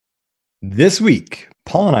This week,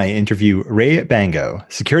 Paul and I interview Ray Bango,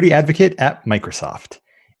 security advocate at Microsoft.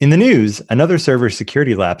 In the news, another server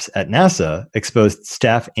security lapse at NASA exposed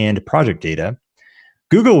staff and project data.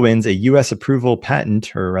 Google wins a US approval, not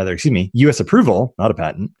a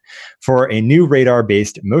patent, for a new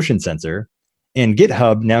radar-based motion sensor. And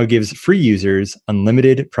GitHub now gives free users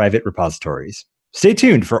unlimited private repositories. Stay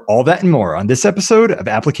tuned for all that and more on this episode of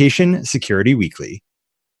Application Security Weekly.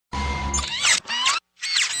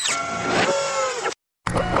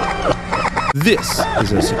 This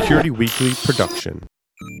is a Security Weekly production.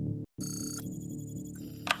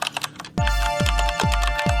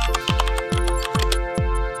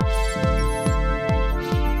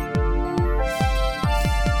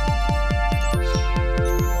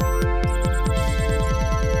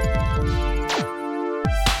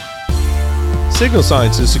 Signal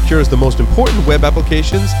Sciences secures the most important web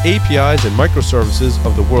applications, APIs, and microservices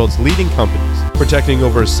of the world's leading companies, protecting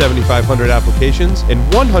over 7,500 applications and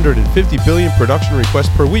 150 billion production requests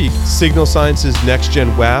per week. Signal Sciences Next-Gen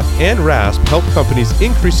WAF and RASP help companies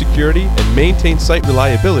increase security and maintain site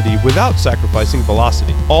reliability without sacrificing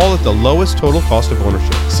velocity, all at the lowest total cost of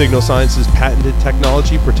ownership. Signal Sciences patented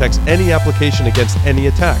technology protects any application against any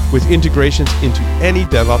attack, with integrations into any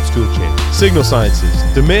DevOps toolchain. Signal Sciences,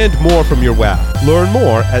 demand more from your WAF. Learn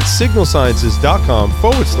more at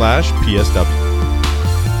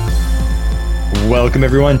signalsciences.com/PSW. Welcome,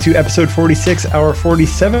 everyone, to episode 46, our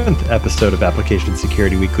 47th episode of Application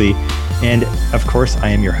Security Weekly. And, of course,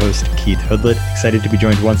 I am your host, Keith Hoodlet, excited to be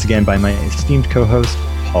joined once again by my esteemed co-host,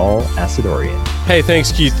 Paul Asadorian. Hey,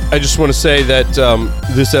 thanks, Keith. I just want to say that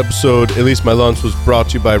this episode, at least my lunch, was brought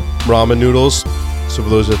to you by ramen noodles. So for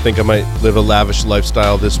those that think I might live a lavish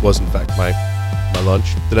lifestyle, this was, in fact, my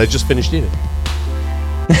lunch that I just finished eating.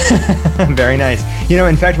 Very nice. You know,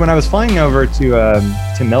 in fact, when I was flying over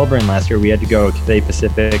to Melbourne last year, we had to go Cathay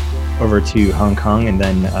Pacific over to Hong Kong, and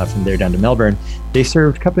then from there down to Melbourne. They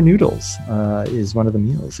served cup of noodles is one of the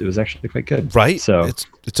meals. It was actually quite good. Right. So it's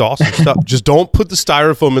awesome stuff. Just don't put the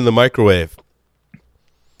styrofoam in the microwave.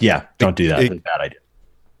 Yeah, don't do that. It's a bad idea.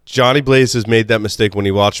 Johnny Blaze has made that mistake when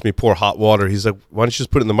he watched me pour hot water. He's like, "Why don't you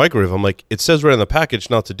just put it in the microwave?" I'm like, "It says right on the package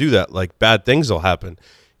not to do that. Like, bad things will happen."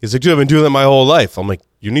 He's like, "Dude, I've been doing that my whole life." I'm like,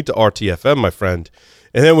 "You need to RTFM, my friend."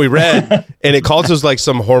 And then we read, and it causes like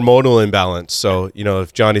some hormonal imbalance. So, you know,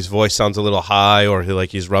 if Johnny's voice sounds a little high or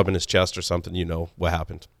he's rubbing his chest or something, you know what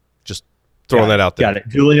happened. Just throwing that out there. Got it.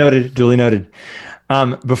 Duly noted.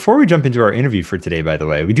 Before we jump into our interview for today, by the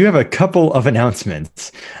way, we do have a couple of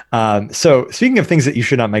announcements. So speaking of things that you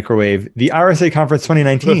should not microwave, the RSA Conference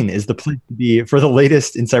 2019 is the place to be for the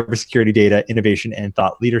latest in cybersecurity data, innovation, and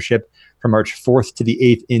thought leadership. From March 4th to the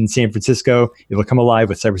 8th in San Francisco, it will come alive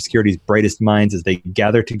with cybersecurity's brightest minds as they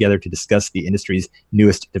gather together to discuss the industry's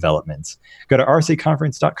newest developments. Go to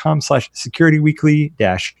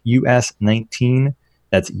rsaconference.com/securityweekly-US19.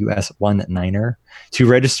 That's US19er to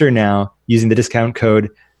register now using the discount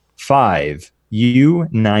code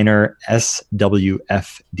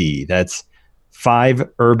 5U9erSWFD. That's 5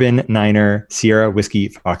 Urban Niner Sierra Whiskey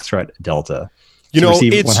Foxtrot Delta. You know,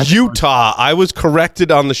 it's Utah. I was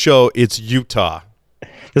corrected on the show. It's Utah.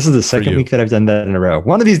 This is the second week that I've done that in a row.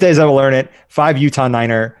 One of these days I will learn it. 5 Utah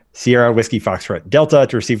Niner Sierra Whiskey Foxtrot Delta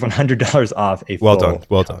to receive $100 off a Well done.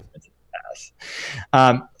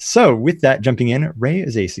 So with that, jumping in, Ray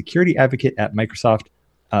is a security advocate at Microsoft,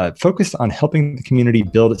 focused on helping the community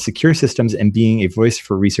build secure systems and being a voice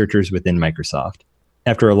for researchers within Microsoft.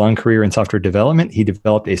 After a long career in software development, he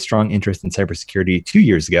developed a strong interest in cybersecurity 2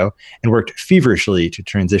 years ago and worked feverishly to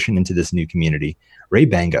transition into this new community. Ray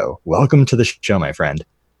Bango, welcome to the show, my friend.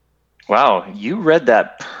 Wow, you read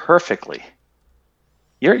that perfectly.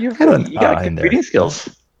 You got good reading skills.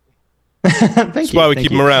 That's why we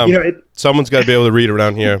keep him around. Someone's got to be able to read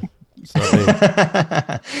around here.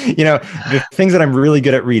 You know, the things that I'm really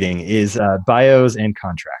good at reading is bios and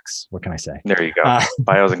contracts. What can I say? There you go.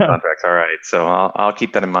 Bios and contracts. All right. So I'll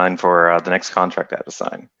keep that in mind for the next contract I have to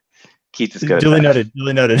sign. Keith is good. Duly noted.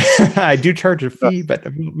 I do charge a fee, but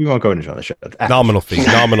we won't go into it on the show. Nominal fees.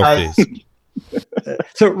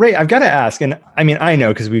 So Ray, I've got to ask, and I mean, I know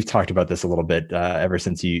because we've talked about this a little bit ever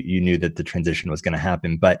since you knew that the transition was going to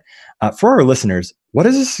happen. But for our listeners, what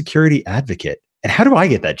is a security advocate? And how do I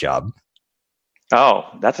get that job? Oh,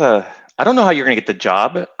 I don't know how you're going to get the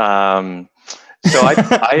job. So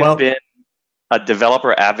I've been a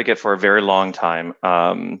developer advocate for a very long time.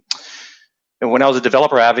 And when I was a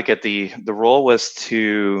developer advocate, the role was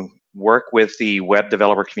to work with the web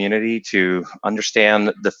developer community to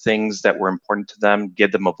understand the things that were important to them,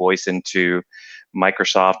 give them a voice into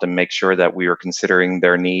Microsoft, and make sure that we are considering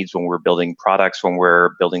their needs when we're building products, when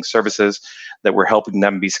we're building services, that we're helping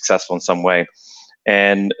them be successful in some way.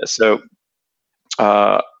 And so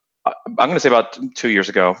I'm going to say about 2 years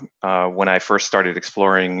ago, when I first started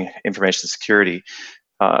exploring information security,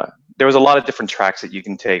 there was a lot of different tracks that you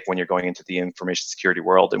can take when you're going into the information security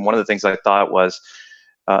world. And one of the things I thought was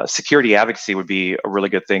security advocacy would be a really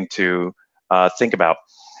good thing to think about.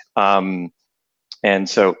 And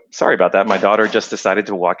so, sorry about that. My daughter just decided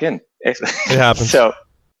to walk in. It happens. So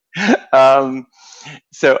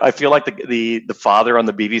I feel like the father on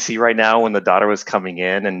the BBC right now when the daughter was coming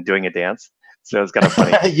in and doing a dance. So it's kind of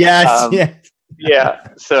funny. Yes. Yeah.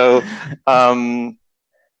 So I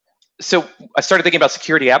started thinking about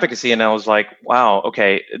security advocacy, and I was like, wow,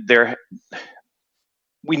 okay,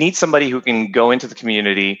 we need somebody who can go into the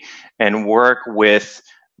community and work with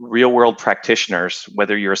real world practitioners,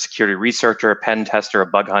 whether you're a security researcher, a pen tester, a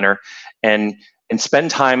bug hunter, and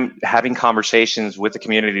spend time having conversations with the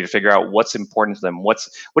community to figure out what's important to them. What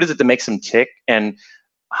is it that makes them tick, and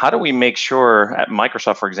how do we make sure at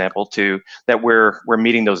Microsoft, for example, that we're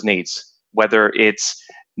meeting those needs, whether it's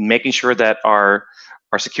making sure that our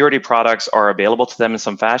security products are available to them in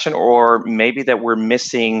some fashion, or maybe that we're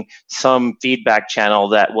missing some feedback channel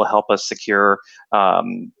that will help us secure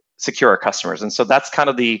our customers. And so that's kind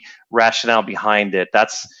of the rationale behind it.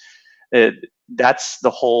 That's the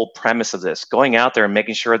whole premise of this, going out there and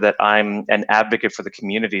making sure that I'm an advocate for the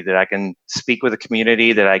community, that I can speak with the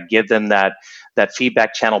community, that I give them that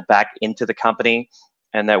feedback channel back into the company,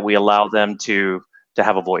 and that we allow them to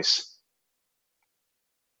have a voice.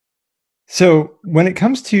 So when it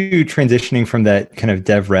comes to transitioning from that kind of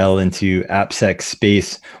DevRel into AppSec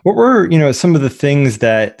space, what were, some of the things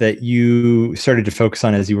that you started to focus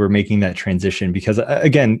on as you were making that transition? Because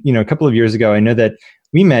again, a couple of years ago, I know that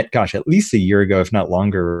we met, at least a year ago, if not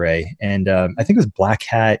longer, Ray. And I think it was Black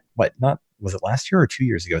Hat, was it last year or 2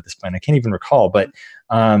 years ago at this point? I can't even recall, but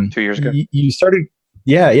 2 years ago. You started,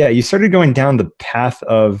 you started going down the path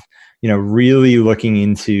of, really looking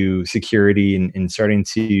into security and starting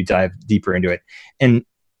to dive deeper into it. And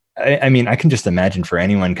I mean, I can just imagine for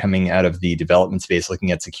anyone coming out of the development space looking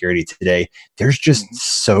at security today, there's just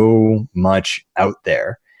so much out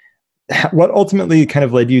there. What ultimately kind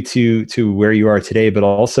of led you to where you are today, but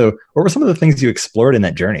also what were some of the things you explored in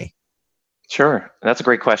that journey? Sure. That's a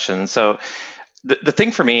great question. So the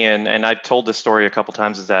thing for me, and I've told this story a couple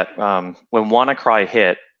times, is that when WannaCry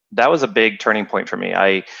hit, that was a big turning point for me.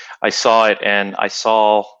 I saw it, and I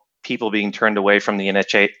saw people being turned away from the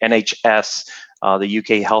NHS, the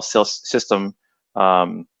UK health system,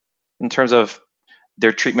 in terms of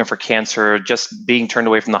their treatment for cancer, just being turned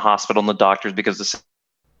away from the hospital and the doctors because the.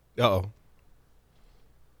 Uh-oh.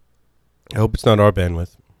 I hope it's not our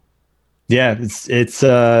bandwidth. Yeah, it's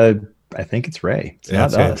I think it's Ray. It's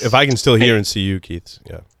not us. If I can still hear and see you, Keith.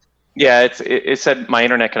 Yeah. Yeah, it said my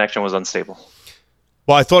internet connection was unstable.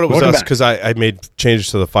 Well, I thought it was us because I made changes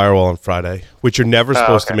to the firewall on Friday, which you're never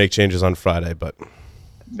supposed to make changes on Friday, but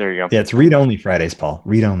there you go. Yeah, it's read-only Fridays, Paul.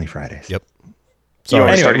 Read-only Fridays. Yep.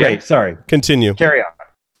 Anyway, sorry. Continue. Carry on.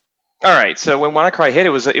 All right. So when WannaCry hit, it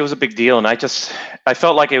was a big deal, and I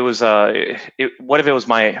felt like it was what if it was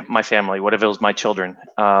my family? What if it was my children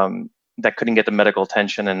that couldn't get the medical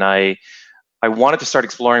attention? And I wanted to start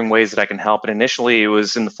exploring ways that I can help. And initially, it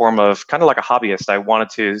was in the form of kind of like a hobbyist. I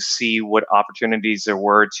wanted to see what opportunities there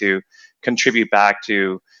were to contribute back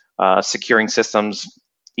to securing systems,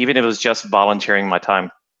 even if it was just volunteering my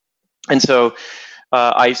time. And so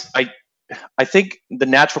I think the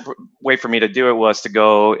natural way for me to do it was to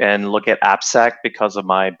go and look at AppSec because of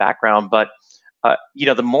my background. But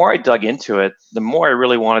the more I dug into it, the more I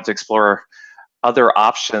really wanted to explore other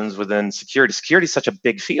options within security. Security is such a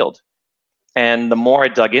big field. And the more I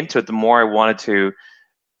dug into it, the more I wanted to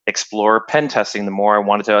explore pen testing, the more I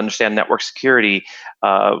wanted to understand network security,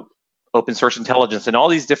 open source intelligence, and all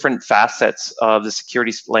these different facets of the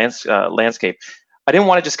security landscape. I didn't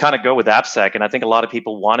want to just kind of go with AppSec, and I think a lot of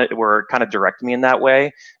people were kind of directing me in that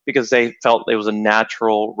way because they felt it was a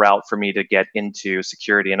natural route for me to get into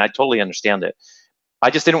security, and I totally understand it. I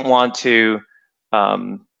just didn't want to,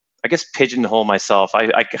 pigeonhole myself.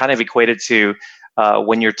 I kind of equated to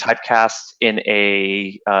when you're typecast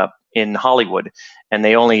in Hollywood, and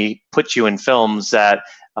they only put you in films that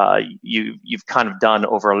you've kind of done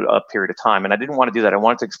over a period of time. And I didn't want to do that. I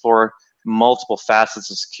wanted to explore multiple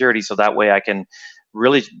facets of security, so that way I can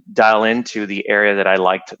really dial into the area that I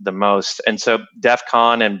liked the most. And so DEF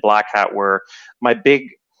CON and Black Hat were my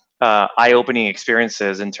big eye-opening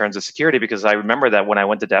experiences in terms of security, because I remember that when I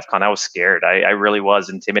went to DEF CON, I was scared. I really was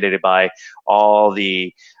intimidated by all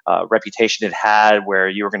the reputation it had, where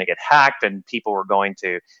you were going to get hacked and people were going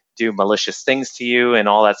to do malicious things to you and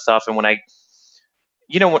all that stuff. And when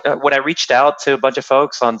I reached out to a bunch of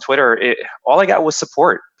folks on Twitter, all I got was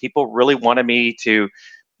support. People really wanted me to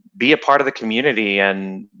be a part of the community,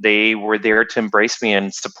 and they were there to embrace me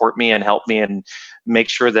and support me and help me and make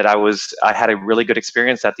sure that I had a really good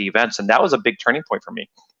experience at the events. And that was a big turning point for me.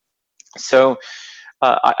 So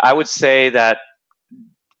I would say that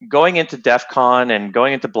going into DEF CON and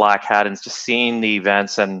going into Black Hat and just seeing the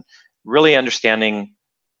events and really understanding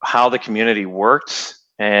how the community works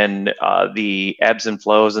and the ebbs and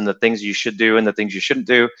flows and the things you should do and the things you shouldn't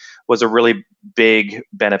do was a really big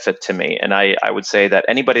benefit to me. And I would say that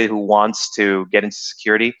anybody who wants to get into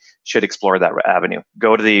security should explore that avenue.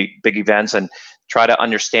 Go to the big events and try to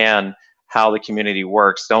understand how the community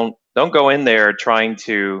works. Don't go in there trying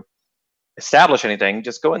to establish anything.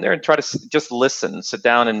 Just go in there and try to just listen, sit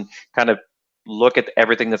down and kind of look at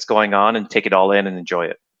everything that's going on and take it all in and enjoy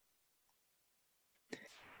it.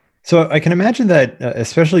 So I can imagine that,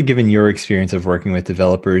 especially given your experience of working with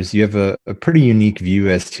developers, you have a pretty unique view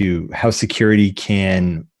as to how security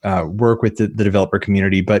can work with the developer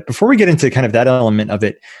community. But before we get into kind of that element of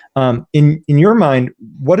it, in your mind,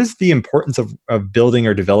 what is the importance of building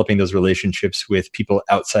or developing those relationships with people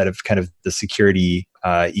outside of kind of the security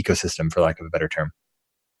ecosystem, for lack of a better term?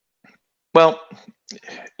 Well,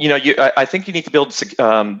 I think you need to build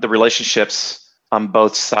the relationships on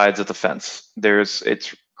both sides of the fence.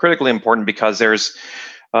 It's critically important because there's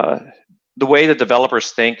the way that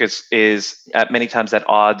developers think is at many times at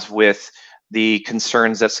odds with the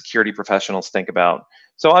concerns that security professionals think about.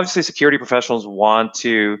 So obviously security professionals want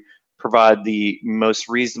to provide the most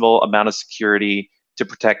reasonable amount of security to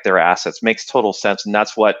protect their assets. Makes total sense. And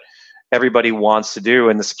that's what everybody wants to do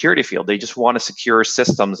in the security field. They just want to secure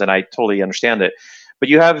systems, and I totally understand it. But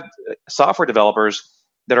you have software developers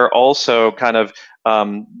that are also kind of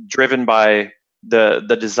driven by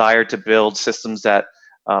the desire to build systems that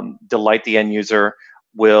delight the end user,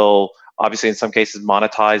 will obviously in some cases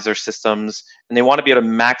monetize their systems, and they want to be able to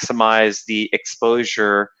maximize the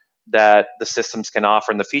exposure that the systems can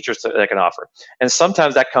offer and the features that they can offer. And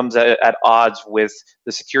sometimes that comes at odds with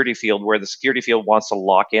the security field, where the security field wants to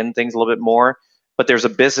lock in things a little bit more, but there's a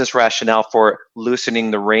business rationale for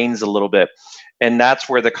loosening the reins a little bit. And that's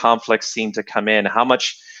where the conflicts seem to come in. How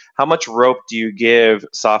much rope do you give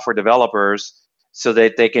software developers so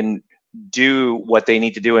that they can do what they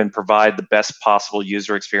need to do and provide the best possible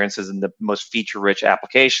user experiences and the most feature-rich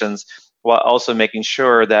applications, while also making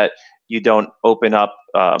sure that you don't open up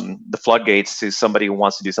the floodgates to somebody who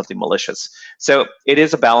wants to do something malicious. So it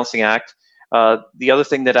is a balancing act. The other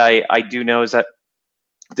thing that I do know is that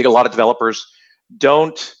I think a lot of developers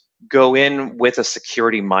don't go in with a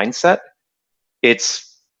security mindset.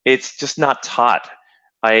 It's just not taught.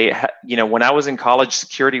 When I was in college,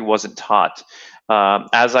 security wasn't taught.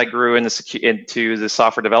 As I grew into the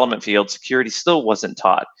software development field, security still wasn't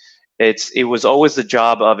taught. It was always the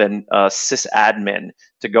job of a sysadmin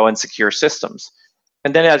to go and secure systems.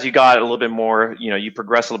 And then as you got a little bit more, you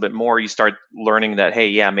progress a little bit more, you start learning that, hey,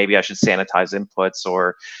 yeah, maybe I should sanitize inputs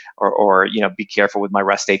or be careful with my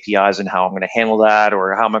REST APIs and how I'm going to handle that,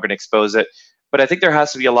 or how am I going to expose it. But I think there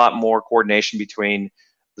has to be a lot more coordination between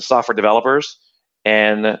the software developers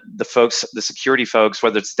and the security folks,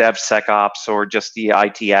 whether it's DevSecOps or just the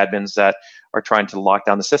IT admins that are trying to lock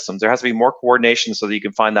down the systems. There has to be more coordination so that you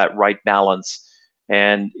can find that right balance.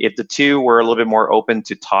 And if the two were a little bit more open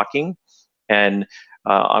to talking, and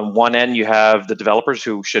on one end you have the developers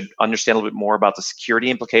who should understand a little bit more about the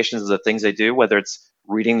security implications of the things they do, whether it's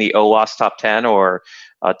reading the OWASP top 10 or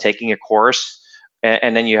taking a course.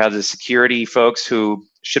 And then you have the security folks who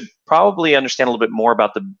should probably understand a little bit more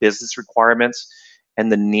about the business requirements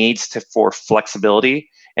and the needs for flexibility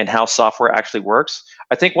and how software actually works.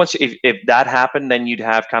 I think if that happened, then you'd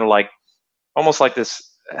have kind of like almost like this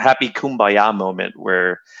happy kumbaya moment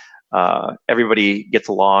where everybody gets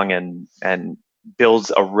along and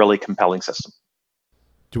builds a really compelling system.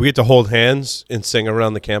 Do we get to hold hands and sing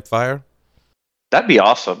around the campfire? That'd be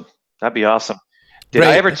awesome. Did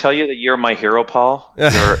I ever tell you that you're my hero, Paul?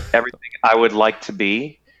 You're everything I would like to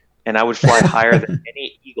be, and I would fly higher than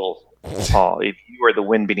any eagle, Paul, if you were the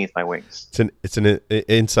wind beneath my wings. It's an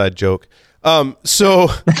inside joke. So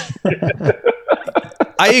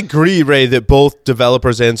I agree, Ray, that both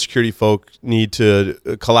developers and security folk need to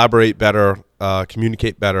collaborate better,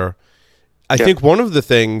 communicate better. I think one of the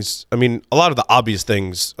things, a lot of the obvious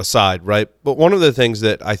things aside, right? But one of the things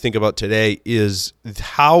that I think about today is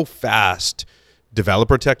how fast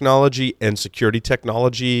developer technology and security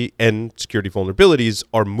technology and security vulnerabilities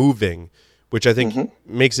are moving, which I think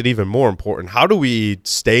makes it even more important. How do we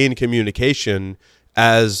stay in communication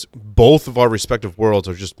as both of our respective worlds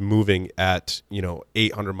are just moving at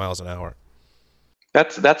 800 miles an hour?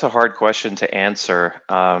 That's a hard question to answer.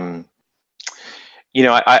 I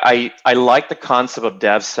like the concept of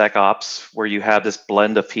DevSecOps, where you have this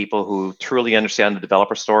blend of people who truly understand the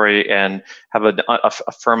developer story and have a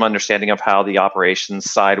firm understanding of how the operations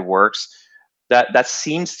side works. That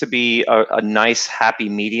seems to be a nice happy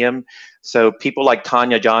medium. So people like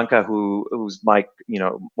Tanya Janka, who's one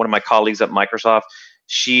of my colleagues at Microsoft,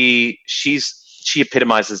 she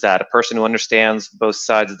epitomizes that, a person who understands both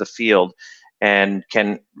sides of the field and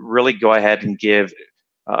can really go ahead and give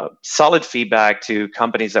solid feedback to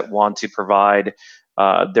companies that want to provide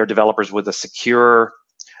their developers with a secure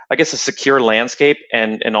landscape,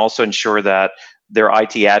 and also ensure that their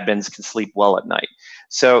IT admins can sleep well at night.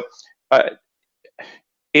 So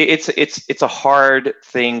it's a hard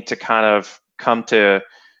thing to kind of come to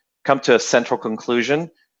a central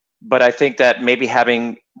conclusion. But I think that maybe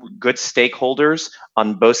having good stakeholders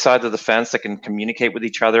on both sides of the fence that can communicate with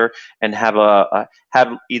each other and have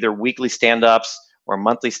either weekly stand-ups or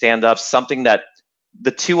monthly stand-ups, something that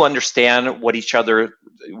the two understand what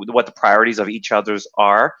the priorities of each other's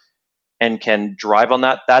are and can drive on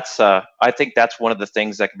that. I think that's one of the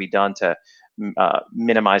things that can be done to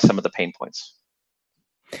minimize some of the pain points.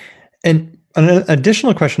 And an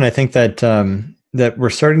additional question, I think that we're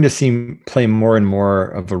starting to see play more and more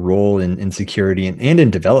of a role in security and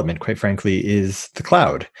in development, quite frankly, is the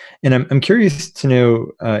cloud. And I'm curious to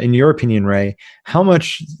know, in your opinion, Ray, how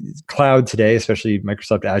much cloud today, especially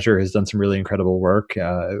Microsoft Azure, has done some really incredible work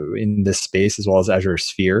in this space, as well as Azure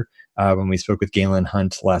Sphere. When we spoke with Galen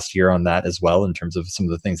Hunt last year on that as well, in terms of some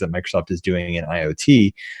of the things that Microsoft is doing in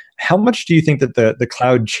IoT, how much do you think that the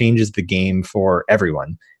cloud changes the game for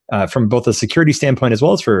everyone? From both a security standpoint as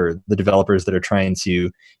well as for the developers that are trying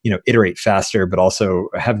to, iterate faster, but also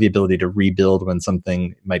have the ability to rebuild when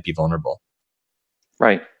something might be vulnerable.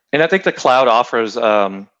 Right, and I think the cloud offers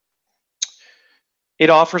a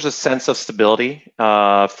sense of stability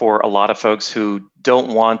for a lot of folks who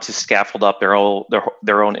don't want to scaffold up their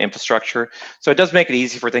own infrastructure. So it does make it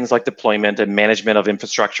easy for things like deployment and management of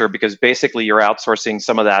infrastructure, because basically you're outsourcing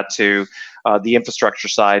some of that to the infrastructure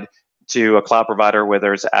side, to a cloud provider,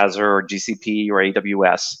 whether it's Azure or GCP or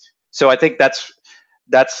AWS. So I think that's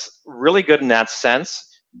really good in that sense.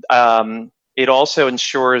 It also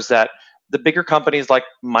ensures that the bigger companies like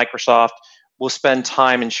Microsoft will spend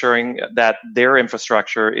time ensuring that their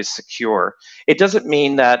infrastructure is secure. It doesn't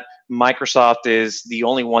mean that Microsoft is the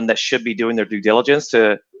only one that should be doing their due diligence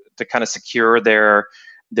to kind of secure their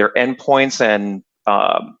endpoints and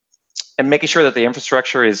making sure that the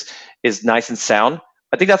infrastructure is nice and sound.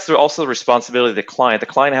 I think that's also the responsibility of the client. The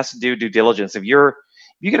client has to do due diligence. If you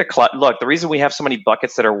get look, the reason we have so many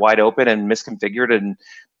buckets that are wide open and misconfigured, and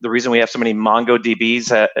the reason we have so many MongoDBs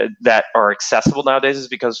that are accessible nowadays, is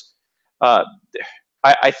because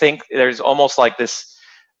I think there's almost like this,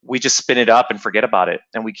 we just spin it up and forget about it,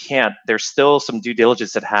 and we can't. There's still some due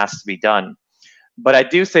diligence that has to be done. But I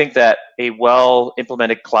do think that a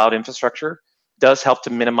well-implemented cloud infrastructure does help to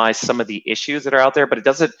minimize some of the issues that are out there, but it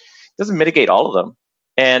doesn't mitigate all of them.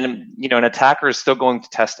 And an attacker is still going to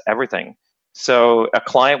test everything. So a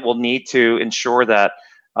client will need to ensure that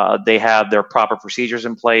they have their proper procedures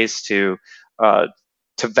in place to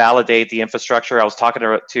validate the infrastructure. I was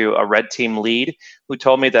talking to a red team lead who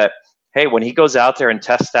told me that, hey, when he goes out there and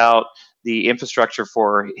tests out the infrastructure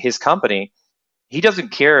for his company, he doesn't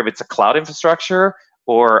care if it's a cloud infrastructure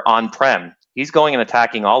or on-prem. He's going and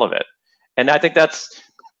attacking all of it. And I think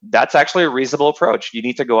that's actually a reasonable approach. You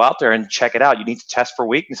need to go out there and check it out. You need to test for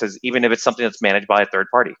weaknesses, even if it's something that's managed by a third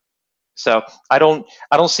party. So I don't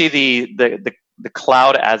see the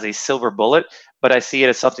cloud as a silver bullet, but I see it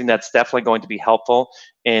as something that's definitely going to be helpful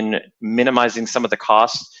in minimizing some of the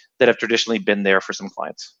costs that have traditionally been there for some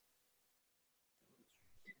clients.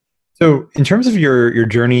 So in terms of your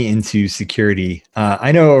journey into security,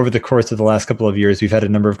 I know over the course of the last couple of years, we've had a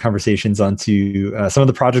number of conversations onto some of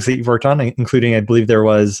the projects that you've worked on, including, I believe there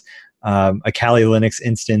was a Kali Linux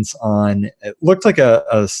instance on, it looked like a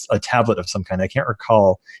tablet of some kind. I can't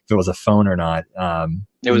recall if it was a phone or not.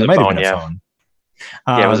 It was a phone, yeah.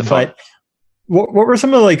 Yeah, it was a phone. But what were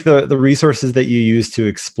some of the resources that you used to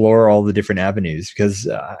explore all the different avenues? Because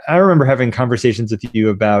I remember having conversations with you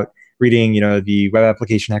about reading, the Web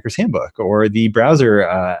Application Hackers Handbook or the browser,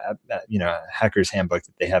 Hackers Handbook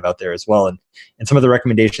that they have out there as well, and some of the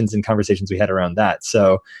recommendations and conversations we had around that.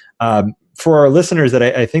 So for our listeners, that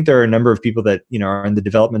I think there are a number of people that are on the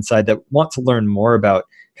development side that want to learn more about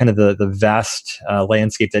kind of the vast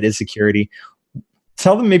landscape that is security.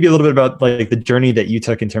 Tell them maybe a little bit about like the journey that you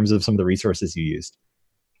took in terms of some of the resources you used.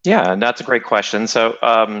 Yeah, and that's a great question. So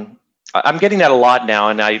I'm getting that a lot now,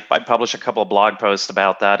 and I publish a couple of blog posts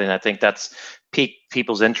about that, and I think that's piqued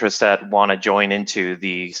people's interest that want to join into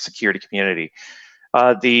the security community.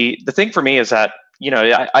 The thing for me is that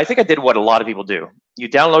I think I did what a lot of people do. You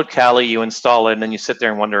download Kali, you install it, and then you sit there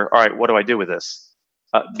and wonder, all right, what do I do with this?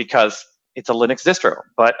 Because it's a Linux distro,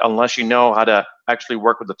 but unless you know how to actually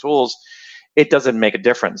work with the tools, it doesn't make a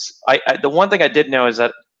difference. The one thing I did know is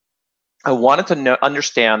that I wanted to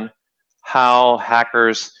understand how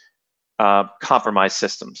hackers compromise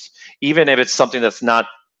systems, even if it's something that's not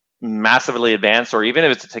massively advanced, or even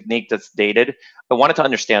if it's a technique that's dated. I wanted to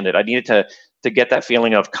understand it. I needed to get that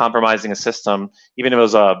feeling of compromising a system, even if it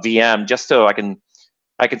was a VM, just so I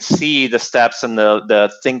can see the steps and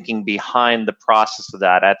the thinking behind the process of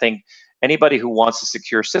that. I think anybody who wants to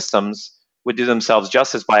secure systems would do themselves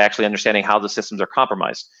justice by actually understanding how the systems are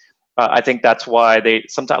compromised. I think that's why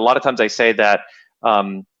a lot of times I say that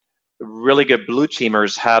really good blue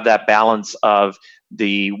teamers have that balance of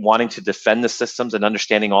the wanting to defend the systems and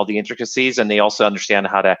understanding all the intricacies, and they also understand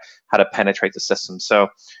how to penetrate the system. So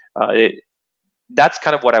that's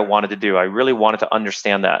kind of what I wanted to do. I really wanted to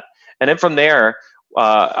understand that, and then from there,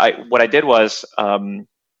 what I did was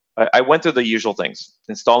I went through the usual things: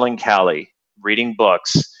 installing Kali, reading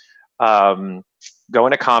books, going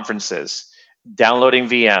to conferences, downloading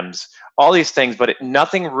VMs, all these things, but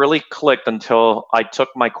nothing really clicked until I took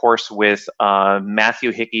my course with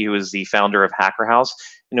Matthew Hickey, who is the founder of Hacker House.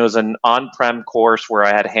 And it was an on-prem course where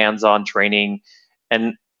I had hands-on training,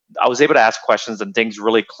 and I was able to ask questions, and things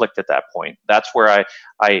really clicked at that point. That's where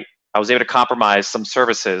I was able to compromise some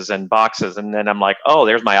services and boxes, and then I'm like, oh,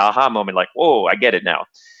 there's my aha moment, like, whoa, I get it now.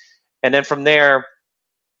 And then from there,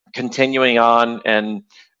 continuing on and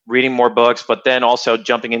reading more books, but then also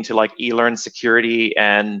jumping into like eLearn Security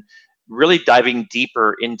and really diving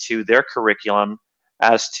deeper into their curriculum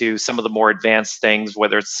as to some of the more advanced things,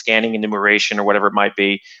 whether it's scanning enumeration or whatever it might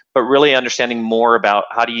be, but really understanding more about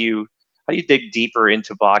how do you dig deeper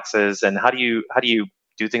into boxes, and how do you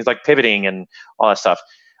do things like pivoting and all that stuff.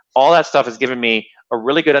 All that stuff has given me a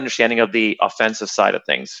really good understanding of the offensive side of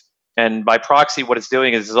things. And by proxy, what it's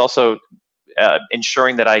doing is also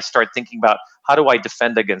ensuring that I start thinking about how do I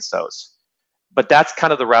defend against those. But that's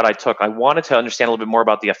kind of the route I took. I wanted to understand a little bit more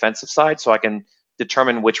about the offensive side so I can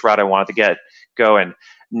determine which route I wanted to go in.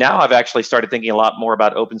 Now I've actually started thinking a lot more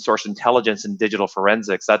about open source intelligence and digital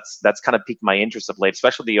forensics. That's kind of piqued my interest of late,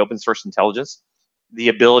 especially the open source intelligence. The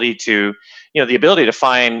ability to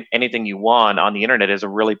find anything you want on the internet is a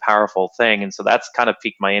really powerful thing, and so that's kind of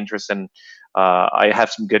piqued my interest. And I have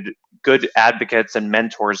some good advocates and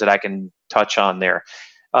mentors that I can touch on there.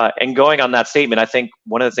 And going on that statement, I think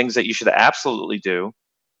one of the things that you should absolutely do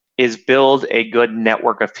is build a good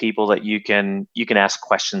network of people that you can ask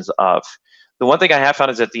questions of. The one thing I have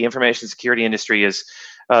found is that the information security industry is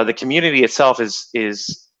the community itself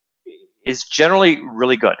is generally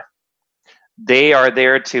really good. They are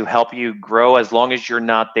there to help you grow as long as you're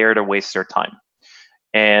not there to waste their time.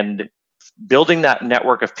 And building that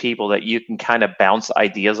network of people that you can kind of bounce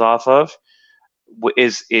ideas off of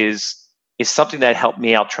is something that helped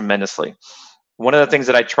me out tremendously. One of the things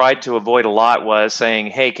that I tried to avoid a lot was saying,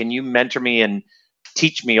 hey, can you mentor me and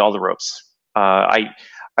teach me all the ropes? I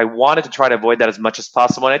wanted to try to avoid that as much as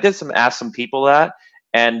possible. And I did ask some people that,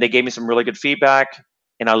 and they gave me some really good feedback,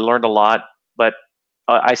 and I learned a lot. But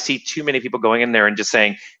I see too many people going in there and just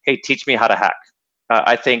saying, hey, teach me how to hack.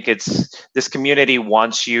 I think this community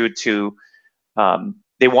wants you to,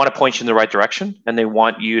 they want to point you in the right direction, and they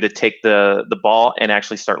want you to take the ball and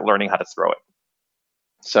actually start learning how to throw it.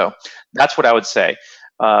 So that's what I would say.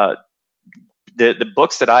 The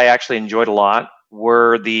books that I actually enjoyed a lot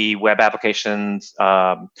were the web applications.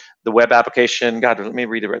 The web application, God, let me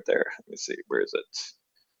read it right there. Let me see, where is it?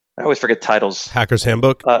 I always forget titles. Hacker's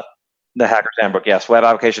Handbook? The Hacker's Handbook, yes. Web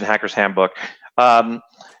Application Hacker's Handbook. And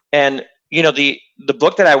the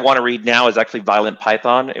book that I want to read now is actually Violent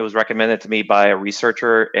Python. It was recommended to me by a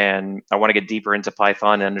researcher, and I want to get deeper into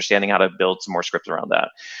Python and understanding how to build some more scripts around that.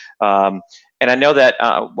 And I know that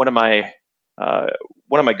one of my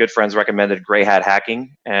good friends recommended Gray Hat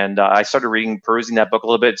Hacking, and I started perusing that book a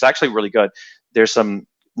little bit. It's actually really good. There's some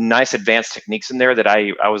nice advanced techniques in there that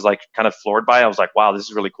I was like kind of floored by. I was like, wow, this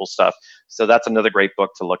is really cool stuff. So that's another great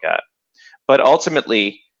book to look at. But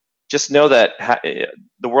ultimately, just know that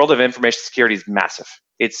the world of information security is massive.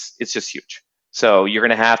 It's just huge. So you're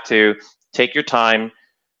going to have to take your time.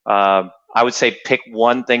 I would say pick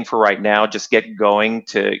one thing for right now. Just get going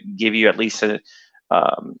to give you at least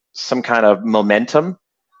some kind of momentum.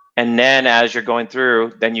 And then as you're going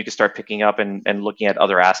through, then you can start picking up and looking at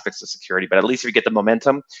other aspects of security. But at least if you get the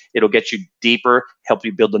momentum, it'll get you deeper, help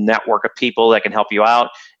you build a network of people that can help you out,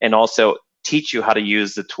 and also teach you how to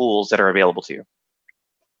use the tools that are available to you.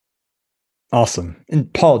 Awesome.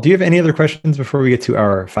 And Paul, do you have any other questions before we get to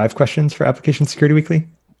our 5 questions for Application Security Weekly?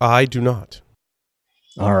 I do not.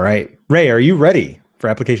 All right. Ray, are you ready for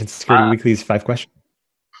Application Security Weekly's 5 questions?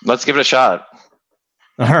 Let's give it a shot.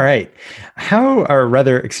 All right. I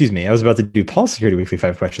was about to do Paul's Security Weekly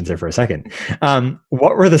 5 questions there for a second.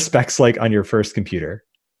 What were the specs like on your first computer?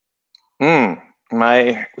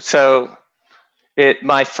 My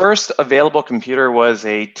first available computer was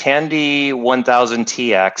a Tandy 1000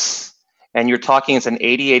 TX, and you're talking it's an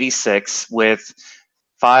 8086 with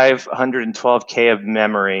 512K of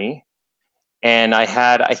memory, and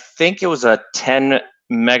I think it was a 10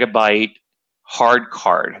 megabyte hard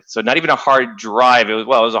card. So not even a hard drive. It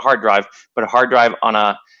was a hard drive, but a hard drive on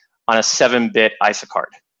a 7-bit ISA card.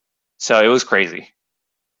 So it was crazy.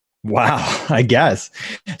 Wow, I guess.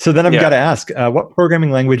 So then I've got to ask, what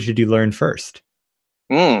programming language did you learn first?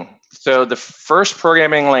 So the first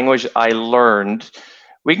programming language I learned,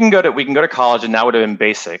 we can go to college, and that would have been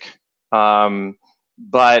BASIC.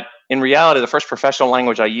 But in reality, the first professional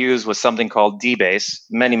language I used was something called DBase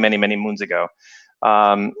many, many, many moons ago.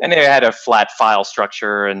 And it had a flat file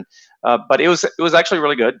structure, but it was actually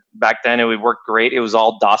really good back then. It worked great. It was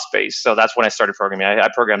all DOS based, so that's when I started programming. I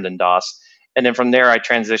programmed in DOS, and then from there I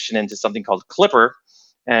transitioned into something called Clipper,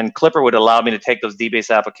 and Clipper would allow me to take those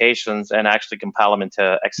DBase applications and actually compile them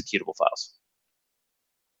into executable files.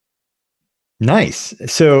 Nice.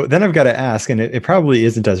 So then I've got to ask, and it probably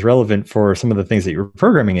isn't as relevant for some of the things that you're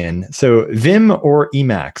programming in. So Vim or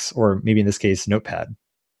Emacs, or maybe in this case, Notepad?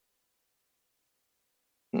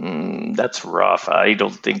 That's rough. I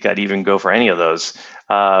don't think I'd even go for any of those.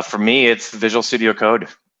 For me, it's Visual Studio Code.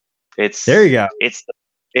 There you go.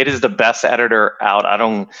 It is the best editor out.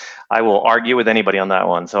 I will argue with anybody on that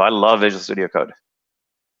one. So I love Visual Studio Code.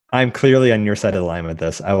 I'm clearly on your side of the line with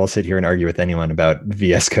this. I will sit here and argue with anyone about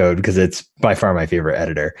VS Code because it's by far my favorite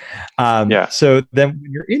editor. So then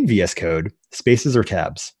when you're in VS Code, spaces or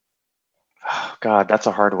tabs? Oh, God, that's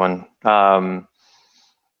a hard one. I'm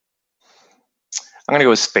going to go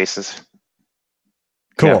with spaces.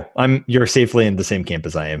 Cool. Yeah. You're safely in the same camp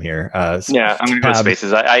as I am here. I'm going to go with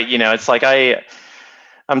spaces. It's like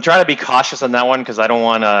I'm trying to be cautious on that one because I don't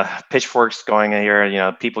want pitchforks going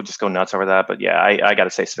here. People just go nuts over that. But yeah, I got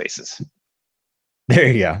to say spaces. There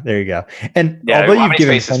you go. And although you've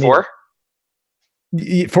given spaces for?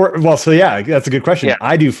 That's a good question. Yeah.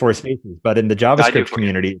 I do 4 spaces, but in the JavaScript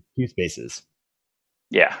community, 2 spaces.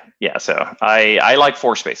 Yeah. So I like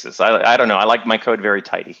 4 spaces. I don't know. I like my code very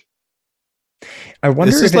tidy. I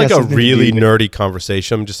wonder. This is like a really nerdy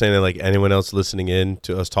conversation. I'm just saying that, like anyone else listening in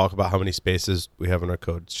to us talk about how many spaces we have in our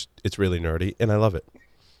code, it's really nerdy, and I love it.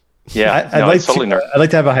 Yeah, I'd like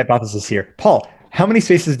to have a hypothesis here, Paul. How many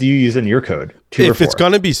spaces do you use in your code? 2 or 4? If it's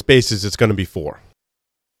going to be spaces, it's going to be 4.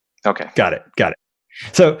 Okay, got it.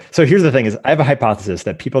 So here's the thing: is I have a hypothesis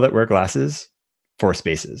that people that wear glasses, 4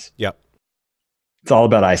 spaces. Yep. It's all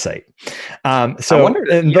about eyesight. I wonder,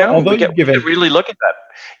 although you've given really look at that,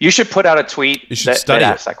 you should put out a tweet that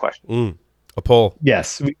asks that question. A poll.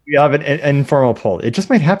 Yes, we have an informal poll. It just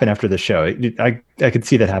might happen after the show. I could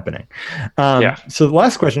see that happening. So the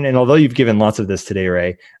last question, and although you've given lots of this today,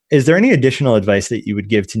 Ray, is there any additional advice that you would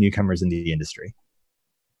give to newcomers in the industry?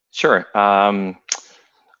 Sure. I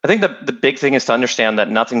think the big thing is to understand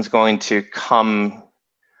that nothing's going to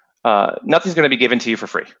be given to you for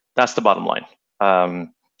free. That's the bottom line.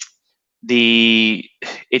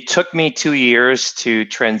 It took me 2 years to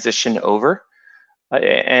transition over,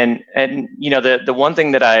 and the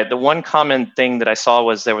one common thing that I saw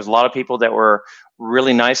was there was a lot of people that were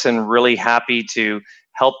really nice and really happy to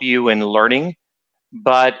help you in learning,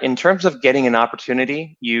 but in terms of getting an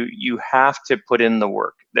opportunity, you have to put in the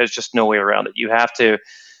work. There's just no way around it. You have to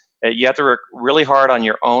work really hard on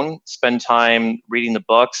your own, spend time reading the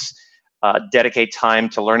books, dedicate time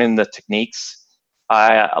to learning the techniques.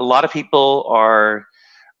 A lot of people are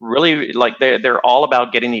really they're all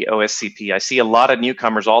about getting the OSCP. I see a lot of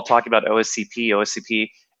newcomers all talking about OSCP,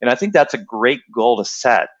 and I think that's a great goal to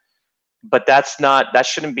set. But that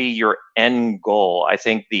shouldn't be your end goal. I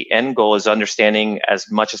think the end goal is understanding as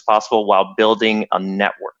much as possible while building a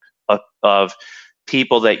network of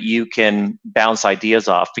people that you can bounce ideas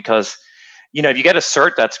off. Because if you get a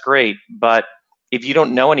cert, that's great, but if you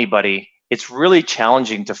don't know anybody, it's really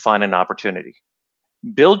challenging to find an opportunity.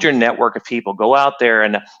 build your network of people. Go out there,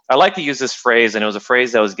 and I like to use this phrase, and it was a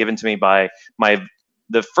phrase that was given to me by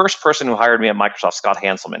the first person who hired me at Microsoft, Scott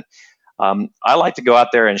Hanselman. I like to go out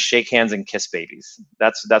there and shake hands and kiss babies.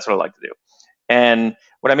 That's what I like to do. And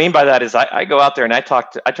what I mean by that is I go out there and I try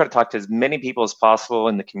to talk to as many people as possible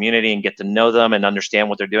in the community and get to know them and understand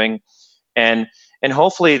what they're doing. And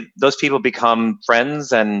hopefully those people become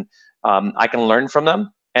friends, and I can learn from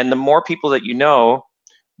them. And the more people that you know,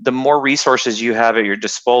 the more resources you have at your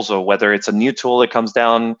disposal, whether it's a new tool that comes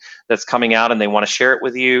down that's coming out and they want to share it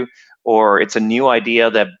with you, or it's a new idea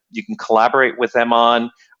that you can collaborate with them on,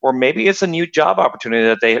 or maybe it's a new job opportunity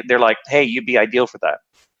that they're like, hey, you'd be ideal for that.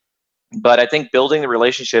 But I think building the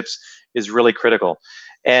relationships is really critical.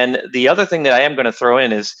 And the other thing that I am going to throw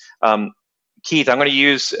in is, Keith, I'm going to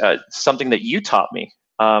use something that you taught me.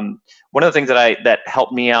 One of the things that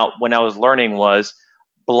helped me out when I was learning was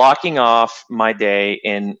blocking off my day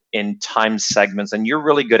in time segments. And you're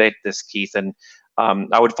really good at this, Keith. And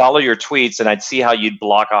I would follow your tweets and I'd see how you'd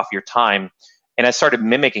block off your time. And I started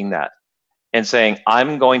mimicking that and saying,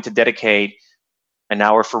 I'm going to dedicate an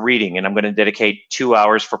hour for reading, and I'm going to dedicate 2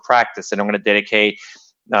 hours for practice, and I'm going to dedicate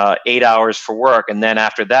 8 hours for work. And then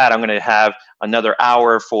after that, I'm going to have another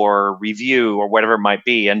hour for review or whatever it might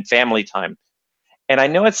be, and family time. And I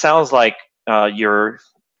know it sounds like to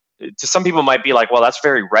some people might be like, well, that's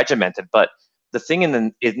very regimented. But the thing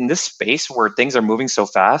in this space where things are moving so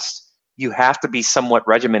fast, you have to be somewhat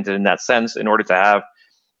regimented in that sense in order to have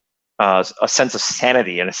a sense of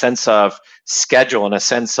sanity and a sense of schedule and a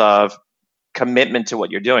sense of commitment to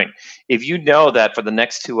what you're doing. If you know that for the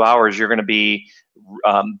next 2 hours you're going to be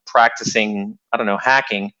practicing,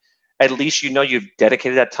 hacking, at least you know you've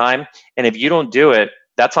dedicated that time. And if you don't do it,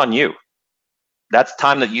 that's on you. That's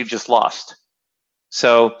time that you've just lost.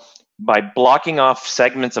 So by blocking off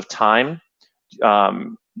segments of time,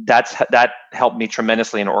 that helped me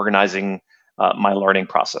tremendously in organizing my learning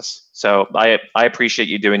process. So I appreciate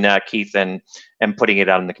you doing that, Keith, and putting it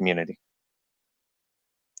out in the community.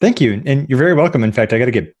 Thank you. And you're very welcome. In fact, I got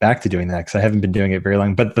to get back to doing that because I haven't been doing it very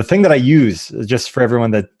long. But the thing that I use, just for everyone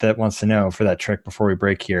that wants to know for that trick before we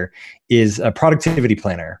break here, is a productivity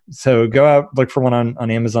planner. So go out, look for one on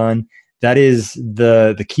Amazon. That is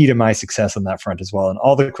the key to my success on that front as well. And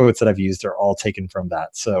all the quotes that I've used are all taken from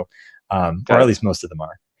that. So, or at least most of them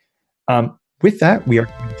are. With that, we are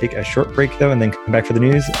going to take a short break though, and then come back for the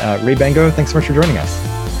news. Ray Bango, thanks so much for joining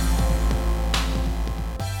us.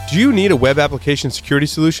 Do you need a web application security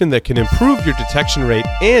solution that can improve your detection rate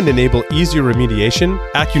and enable easier remediation?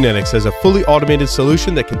 Acunetics has a fully automated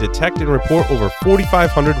solution that can detect and report over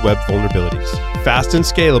 4,500 web vulnerabilities. Fast and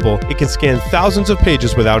scalable, it can scan thousands of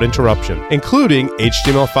pages without interruption, including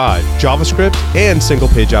HTML5, JavaScript, and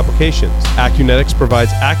single-page applications. Acunetics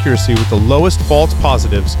provides accuracy with the lowest false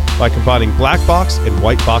positives by combining black box and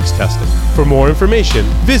white box testing. For more information,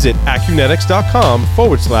 visit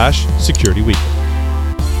acunetics.com/Security Week.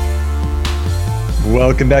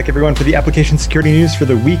 Welcome back, everyone, for the application security news for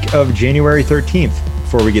the week of January 13th.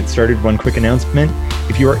 Before we get started, one quick announcement.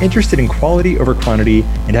 If you are interested in quality over quantity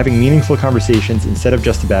and having meaningful conversations instead of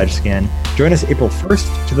just a badge scan, join us April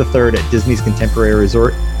 1st to the 3rd at Disney's Contemporary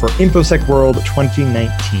Resort for InfoSec World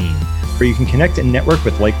 2019, where you can connect and network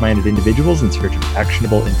with like-minded individuals in search of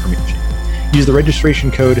actionable information. Use the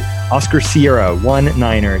registration code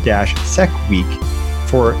OscarSierra19er-SecWeek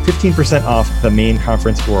for 15% off the main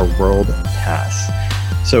conference or world pass.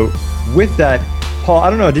 So with that, Paul, I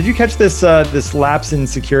don't know, did you catch this lapse in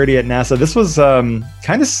security at NASA? This was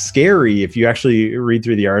kind of scary if you actually read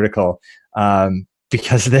through the article,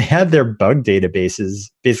 because they had their bug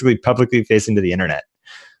databases basically publicly facing to the internet.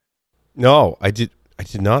 No, I did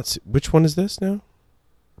not see. Which one is this now?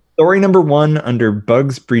 Story number 1 under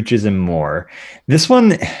bugs, breaches, and more. This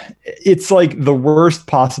one, it's like the worst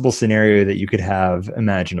possible scenario that you could have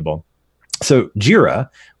imaginable. So Jira,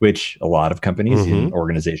 which a lot of companies and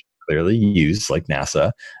organizations clearly use, like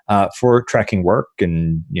NASA, for tracking work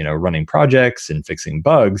and running projects and fixing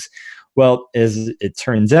bugs. Well, as it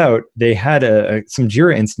turns out, they had some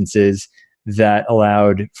Jira instances that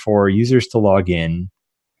allowed for users to log in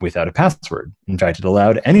without a password. In fact, it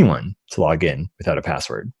allowed anyone to log in without a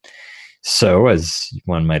password. So, as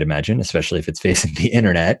one might imagine, especially if it's facing the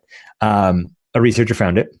internet, a researcher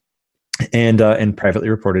found it and privately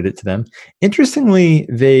reported it to them. Interestingly,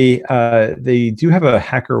 they do have a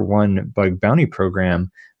HackerOne bug bounty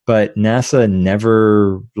program, but NASA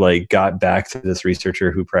never got back to this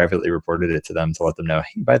researcher who privately reported it to them to let them know,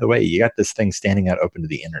 hey, by the way, you got this thing standing out open to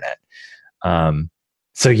the internet.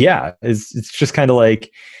 So yeah, it's just kind of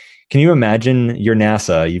like, can you imagine you're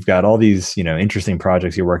NASA? You've got all these, interesting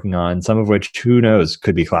projects you're working on, some of which, who knows,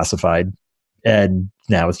 could be classified. And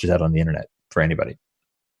now it's just out on the internet for anybody.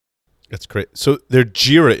 That's great. So their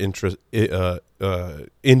Jira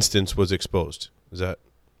instance was exposed. Is that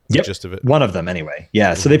the gist of it? One of them anyway.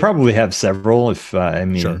 Yeah. So they probably have several. If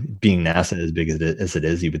Sure. being NASA as big as it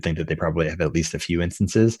is, you would think that they probably have at least a few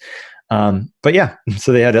instances. But yeah,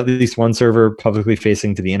 so they had at least one server publicly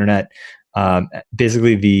facing to the internet.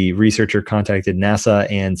 Basically, the researcher contacted NASA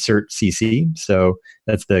and CERT-CC. So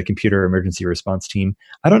that's the Computer Emergency Response Team.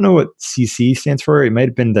 I don't know what CC stands for. It might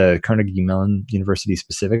have been the Carnegie Mellon University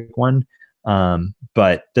specific one.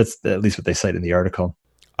 But that's at least what they cite in the article.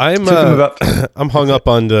 I'm hung up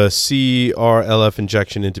on the CRLF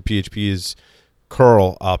injection into PHP's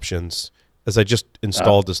curl options, as I just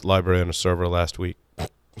installed this library on a server last week.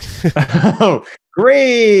 Oh,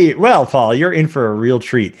 great. Well, Paul, you're in for a real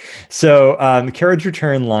treat. So carriage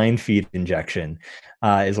return line feed injection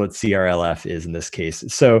is what CRLF is in this case.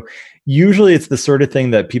 So usually it's the sort of thing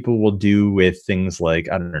that people will do with things like,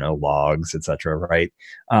 I don't know, logs, etc., right?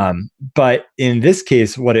 But in this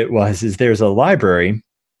case, what it was is there's a library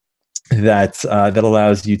that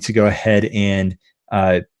allows you to go ahead and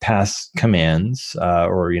pass commands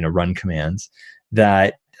or run commands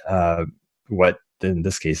that what in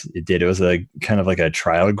this case it did. It was a kind of like a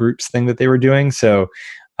trial groups thing that they were doing. So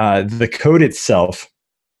the code itself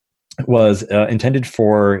was intended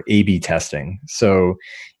for A/B testing. So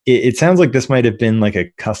it sounds like this might have been like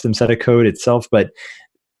a custom set of code itself, but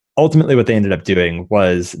ultimately what they ended up doing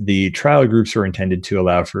was the trial groups were intended to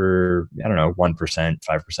allow for, 1%,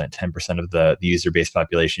 5%, 10% of the user-based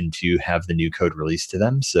population to have the new code released to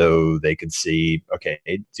them, so they could see, okay,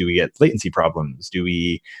 do we get latency problems? Do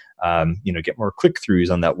we get more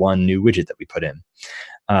click-throughs on that one new widget that we put in?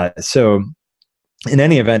 So in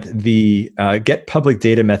any event, the get public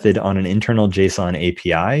data method on an internal JSON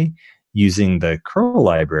API using the curl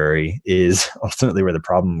library is ultimately where the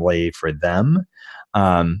problem lay for them.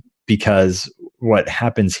 Because what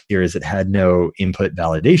happens here is it had no input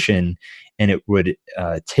validation, and it would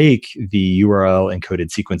take the URL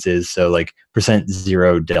encoded sequences, so like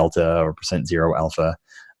 %0 delta or %0 alpha,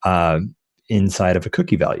 inside of a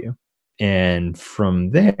cookie value. And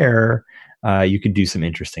from there, you could do some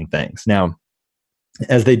interesting things. Now,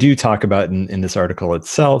 as they do talk about in this article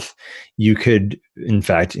itself, you could, in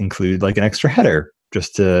fact, include like an extra header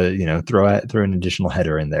just to, throw an additional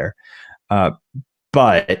header in there.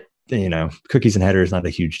 But cookies and headers not a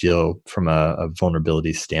huge deal from a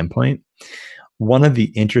vulnerability standpoint. One of the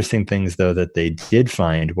interesting things, though, that they did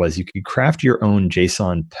find was you could craft your own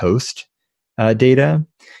JSON post data,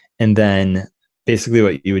 and then basically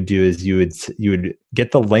what you would do is you would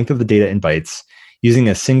get the length of the data in bytes using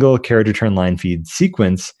a single carriage return line feed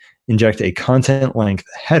sequence. Inject a content length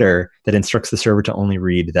header that instructs the server to only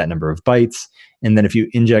read that number of bytes. And then if you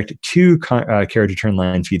inject two carriage return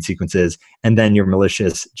line feed sequences and then your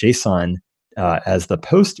malicious JSON as the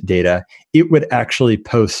post data, it would actually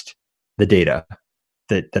post the data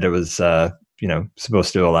that it was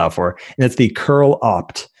supposed to allow for. And it's the curl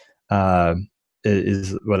opt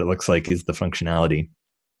is what it looks like is the functionality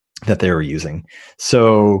that they were using.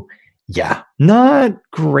 So yeah, not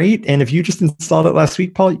great. And if you just installed it last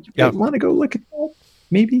week, Paul, you want to go look at that,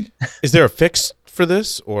 maybe? Is there a fix for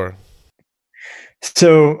this, or?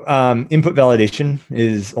 So input validation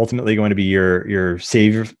is ultimately going to be your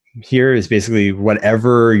save here, is basically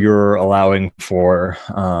whatever you're allowing for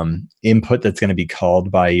input that's going to be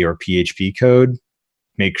called by your PHP code.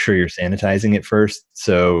 Make sure you're sanitizing it first.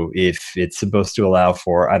 So if it's supposed to allow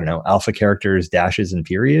for, alpha characters, dashes, and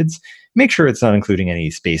periods, make sure it's not including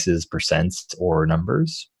any spaces, percents, or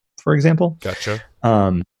numbers, for example. Gotcha.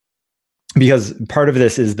 Because part of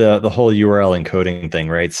this is the whole URL encoding thing,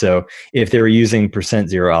 right? So if they were using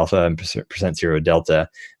 %0 alpha and %0 delta,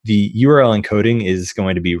 the URL encoding is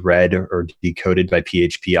going to be read or decoded by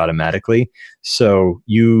PHP automatically. So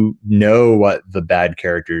you know what the bad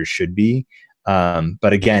characters should be.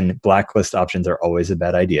 But again, blacklist options are always a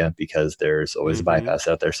bad idea because there's always a bypass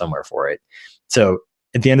out there somewhere for it. So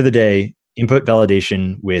at the end of the day, input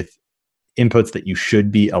validation with inputs that you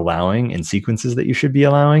should be allowing and sequences that you should be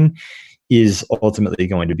allowing is ultimately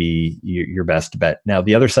going to be your best bet. Now,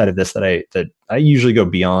 the other side of this that I usually go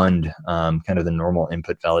beyond kind of the normal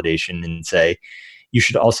input validation and say you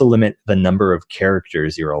should also limit the number of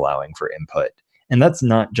characters you're allowing for input. And that's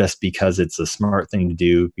not just because it's a smart thing to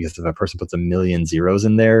do, because if a person puts 1 million zeros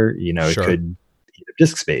in there, Sure. It could eat up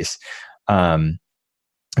disk space.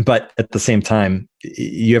 But at the same time,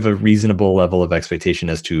 you have a reasonable level of expectation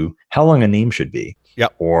as to how long a name should be,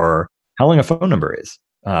 or how long a phone number is,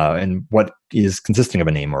 and what is consisting of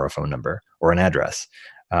a name or a phone number or an address.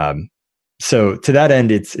 So to that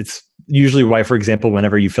end, it's usually why, for example,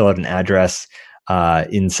 whenever you fill out an address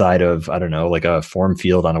inside of, I don't know, like a form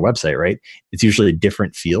field on a website, right? It's usually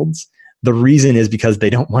different fields. The reason is because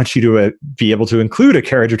they don't want you to be able to include a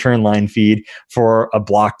carriage return line feed for a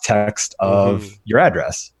block text of your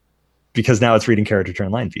address, because now it's reading carriage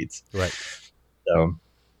return line feeds. Right. So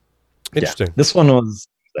interesting. Yeah, this one was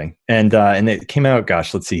interesting. And it came out,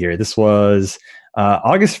 gosh, let's see here. This was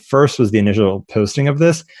August 1st was the initial posting of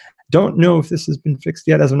this. Don't know if this has been fixed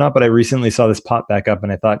yet as of not, but I recently saw this pop back up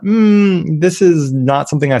and I thought, this is not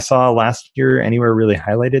something I saw last year anywhere really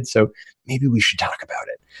highlighted. So maybe we should talk about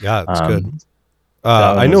it. Yeah, it's good.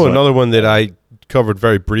 I know another one that I covered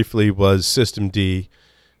very briefly was Systemd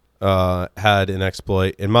had an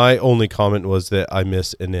exploit, and my only comment was that I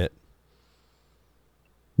miss init.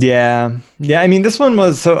 Yeah. I mean, this one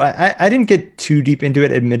was, so I didn't get too deep into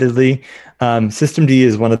it, admittedly. Systemd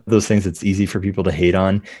is one of those things that's easy for people to hate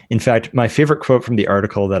on. In fact, my favorite quote from the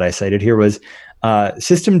article that I cited here was,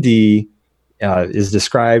 Systemd is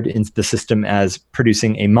described in the system as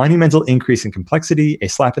producing a monumental increase in complexity, a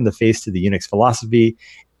slap in the face to the Unix philosophy,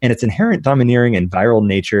 and its inherent domineering and viral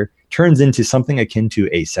nature turns into something akin to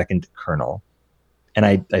a second kernel. And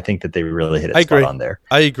I think that they really hit it spot on there.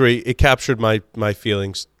 I agree. It captured my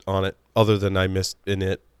feelings on it, other than I missed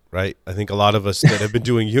init, right? I think a lot of us that have been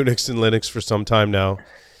doing Unix and Linux for some time now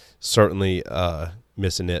certainly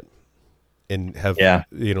miss init and have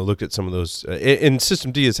looked at some of those. And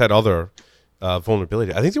Systemd has had other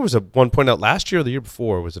vulnerability. I think there was one point out last year or the year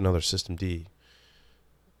before was another Systemd.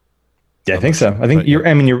 Yeah, I think so. I think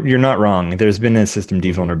you're not wrong. There's been a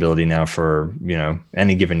Systemd vulnerability now for,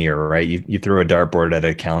 any given year, right? You throw a dartboard at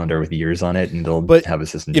a calendar with years on it and they'll have a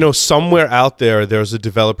Systemd. Somewhere out there's a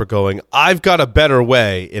developer going, I've got a better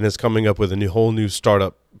way, and is coming up with a whole new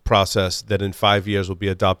startup process that in 5 years will be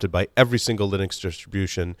adopted by every single Linux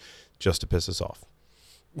distribution just to piss us off.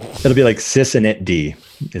 It'll be like sysinitd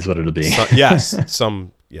is what it'll be.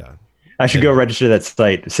 I should go register that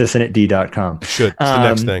site, sysinitd.com. Should. It's the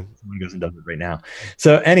next thing. Someone goes and does it right now.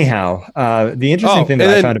 So anyhow, the interesting thing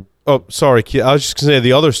that I found... Oh, sorry. I was just going to say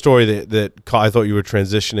the other story that I thought you were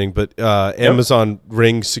transitioning, but Amazon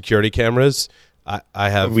Ring security cameras,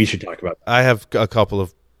 I have... We should talk about that. I have a couple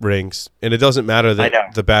of Rings, and it doesn't matter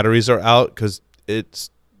that the batteries are out because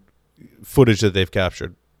it's footage that they've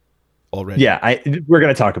captured already. Yeah, we're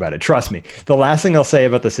going to talk about it. Trust me. The last thing I'll say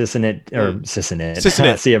about the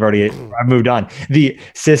sysinit. See, I've moved on. The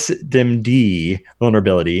Systemd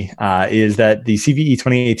vulnerability is that the CVE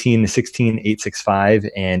 2018-16865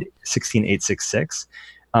 and 16866,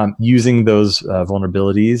 using those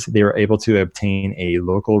vulnerabilities, they were able to obtain a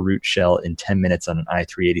local root shell in 10 minutes on an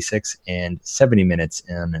i386 and 70 minutes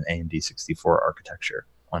in an AMD 64 architecture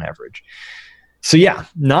on average. So yeah,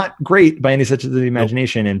 not great by any stretch of the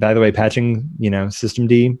imagination. Nope. And by the way, patching,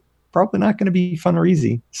 Systemd, probably not going to be fun or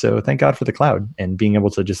easy. So thank God for the cloud and being able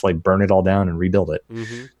to just like burn it all down and rebuild it,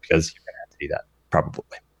 because you're going to have to do that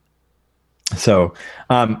probably. So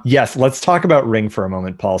yes, let's talk about Ring for a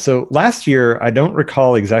moment, Paul. So last year, I don't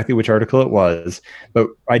recall exactly which article it was, but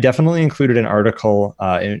I definitely included an article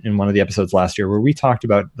in one of the episodes last year where we talked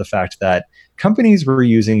about the fact that companies were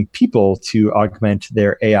using people to augment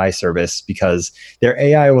their AI service because their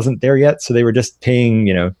AI wasn't there yet. So they were just paying,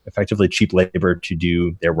 effectively cheap labor to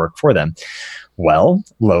do their work for them. Well,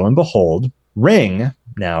 lo and behold, Ring,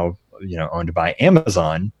 now, owned by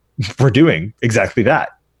Amazon, were doing exactly that.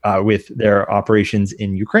 With their operations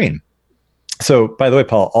in Ukraine. So, by the way,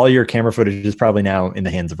 Paul, all your camera footage is probably now in the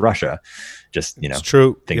hands of Russia. Just, it's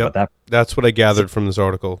true. Think about that. That's what I gathered from this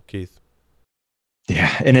article, Keith.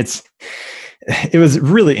 Yeah, and it was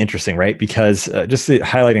really interesting, right? Because just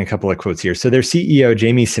highlighting a couple of quotes here. So their CEO,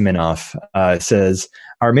 Jamie Siminoff, says,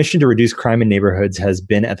 "Our mission to reduce crime in neighborhoods has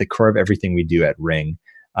been at the core of everything we do at Ring."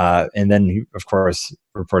 And then he, of course,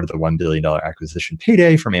 reported the $1 billion acquisition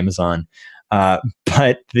payday from Amazon.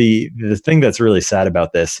 But the thing that's really sad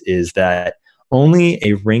about this is that only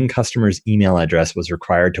a Ring customer's email address was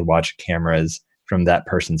required to watch cameras from that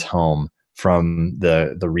person's home from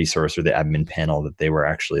the resource or the admin panel that they were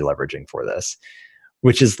actually leveraging for this,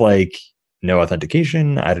 which is like no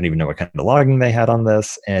authentication. I don't even know what kind of logging they had on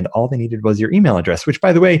this. And all they needed was your email address, which,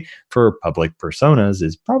 by the way, for public personas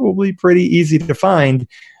is probably pretty easy to find.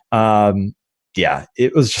 Yeah,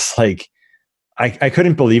 it was just like, I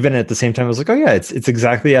couldn't believe it. And at the same time, I was like, oh yeah, it's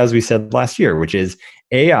exactly as we said last year, which is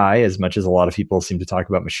AI, as much as a lot of people seem to talk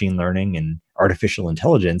about machine learning and artificial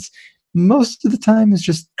intelligence, most of the time is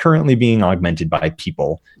just currently being augmented by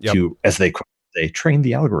people to, as they train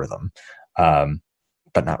the algorithm,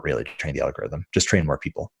 but not really train the algorithm, just train more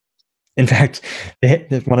people. In fact,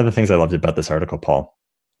 one of the things I loved about this article, Paul,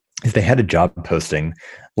 is they had a job posting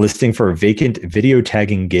listing for vacant video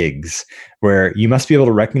tagging gigs, where you must be able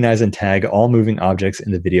to recognize and tag all moving objects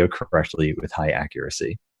in the video correctly with high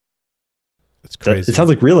accuracy. That's crazy. It sounds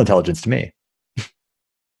like real intelligence to me.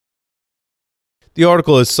 The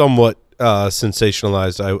article is somewhat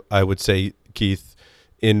sensationalized, I would say, Keith,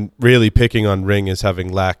 in really picking on Ring as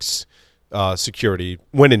having lax security,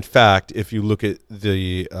 when in fact, if you look at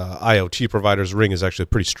the IoT providers, Ring is actually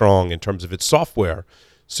pretty strong in terms of its software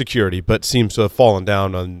security, but seems to have fallen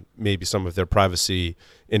down on maybe some of their privacy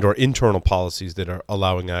and or internal policies that are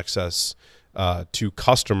allowing access to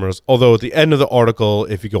customers. Although at the end of the article,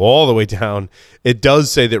 if you go all the way down, it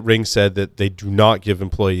does say that Ring said that they do not give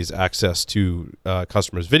employees access to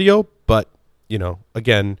customers' video. But, you know,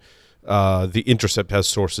 again, The Intercept has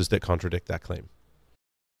sources that contradict that claim.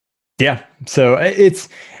 Yeah. So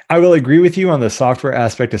I will agree with you on the software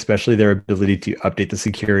aspect, especially their ability to update the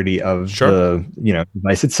security of the,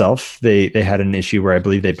 device itself. They had an issue where I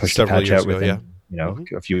believe they pushed a patch out within,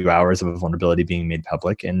 a few hours of a vulnerability being made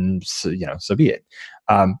public, and so be it.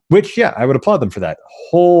 Which, I would applaud them for that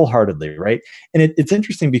wholeheartedly. Right. And it's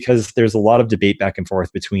interesting because there's a lot of debate back and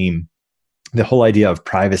forth between the whole idea of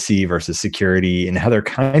privacy versus security and how they're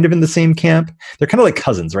kind of in the same camp. They're kind of like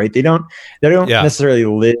cousins, right? They don't necessarily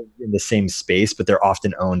live in the same space, but they're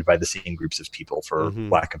often owned by the same groups of people, for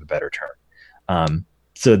lack of a better term.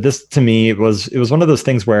 So this, to me, it was one of those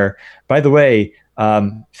things where, by the way,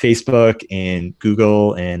 Facebook and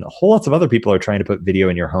Google and a whole lots of other people are trying to put video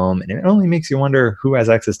in your home, and it only makes you wonder who has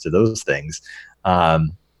access to those things. I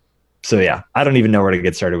don't even know where to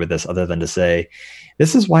get started with this other than to say,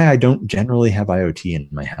 this is why I don't generally have IoT in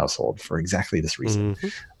my household, for exactly this reason.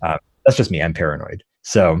 That's just me. I'm paranoid.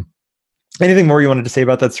 So anything more you wanted to say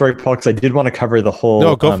about that story, Paul? Because I did want to cover the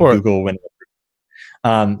whole Google window.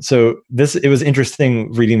 It was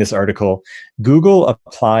interesting reading this article. Google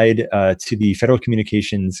applied to the Federal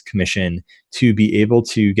Communications Commission to be able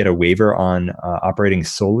to get a waiver on operating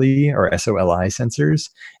SOLI or SOLI sensors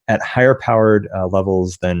at higher powered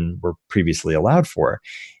levels than were previously allowed for.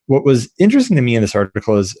 What was interesting to me in this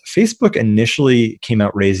article is Facebook initially came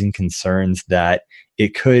out raising concerns that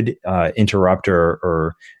it could interrupt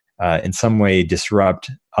or in some way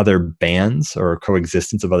disrupt other bands or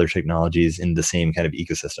coexistence of other technologies in the same kind of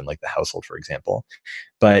ecosystem, like the household, for example.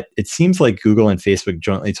 But it seems like Google and Facebook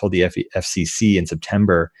jointly told the FCC in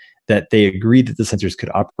September that they agreed that the sensors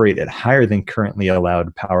could operate at higher than currently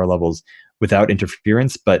allowed power levels without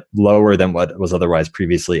interference, but lower than what was otherwise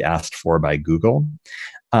previously asked for by Google.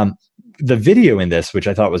 The video in this, which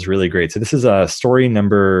I thought was really great. So this is story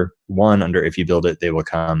number 1 under If You Build It, They Will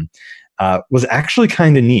Come. Was actually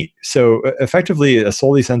kind of neat. So effectively, a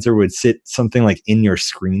SOLI sensor would sit something like in your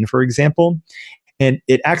screen, for example, and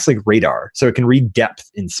it acts like radar. So it can read depth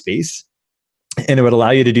in space, and it would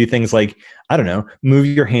allow you to do things like, I don't know, move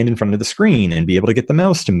your hand in front of the screen and be able to get the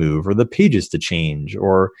mouse to move or the pages to change,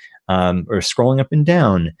 or scrolling up and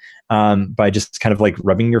down by just kind of like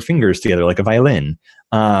rubbing your fingers together like a violin.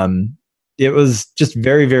 It was just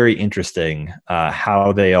very, very interesting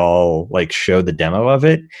how they all like showed the demo of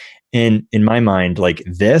it. And in my mind, like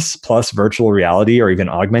this plus virtual reality or even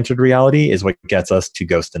augmented reality is what gets us to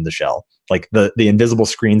Ghost in the Shell. Like the invisible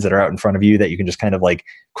screens that are out in front of you that you can just kind of like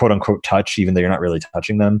quote unquote touch, even though you're not really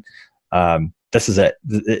touching them. This is it.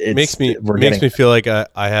 It makes me feel like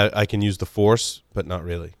I can use the Force, but not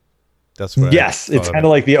really. That's what. Yes, it's kind of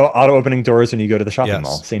like the auto opening doors when you go to the shopping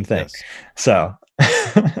mall. Same thing. Yes. So.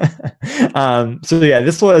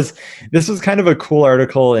 This was kind of a cool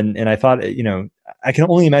article, and I thought, I can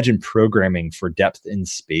only imagine programming for depth in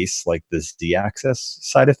space, like this Z-axis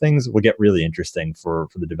side of things, will get really interesting for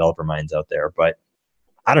the developer minds out there. But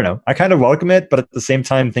I don't know, I kind of welcome it, but at the same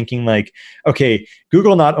time thinking like, okay,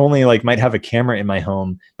 Google not only like might have a camera in my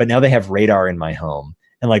home, but now they have radar in my home,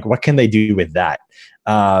 and like, what can they do with that?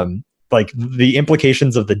 Like the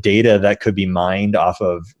implications of the data that could be mined off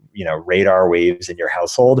of radar waves in your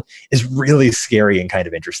household is really scary and kind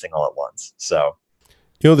of interesting all at once. So,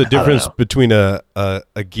 the difference between a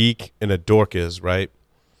geek and a dork is, right?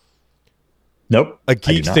 Nope. A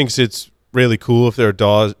geek thinks it's really cool if there are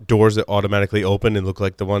doors that automatically open and look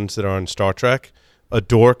like the ones that are on Star Trek. A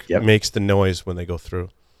dork makes the noise when they go through.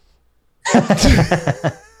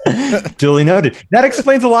 Duly noted. That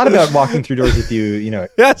explains a lot about walking through doors with you.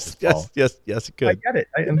 Yes, it could. I get it.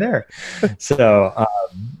 I am there. So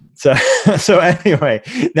anyway,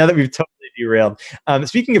 now that we've totally derailed,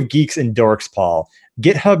 speaking of geeks and dorks, Paul,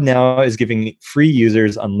 GitHub now is giving free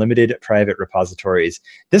users unlimited private repositories.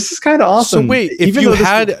 This is kind of awesome. So wait,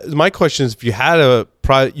 my question is, if you had a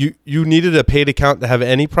private, you needed a paid account to have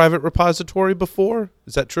any private repository before?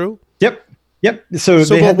 Is that true? Yep. Yep. So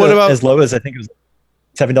So, they but had what about- as low as I think it was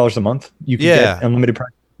 $7 a month. You could Yeah. get unlimited Prime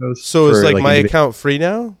repos. So is for, like my individual- account free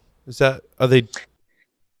now? Are they?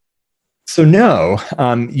 So no,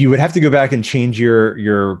 you would have to go back and change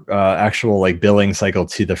your actual like billing cycle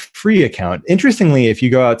to the free account. Interestingly, if you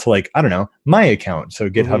go out to like, I don't know, my account, so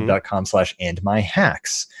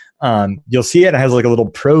github.com/andmyhacks, you'll see it has like a little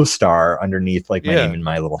pro star underneath like my name and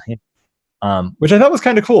my little hand, which I thought was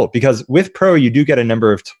kind of cool because with pro you do get a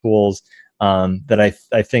number of tools that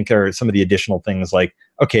I think are some of the additional things like,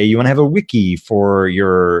 okay, you want to have a wiki for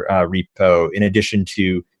your repo in addition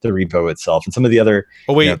to the repo itself, and some of the other.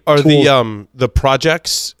 Oh wait, are tools. the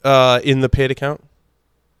projects in the paid account?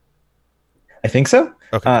 I think so.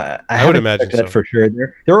 Okay, I would imagine that so for sure.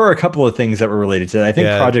 There were a couple of things that were related to that. I think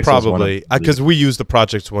projects probably because we use the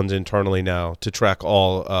projects ones internally now to track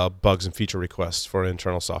all bugs and feature requests for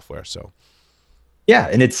internal software. So yeah,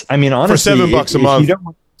 and it's honestly for $7 a month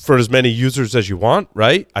for as many users as you want,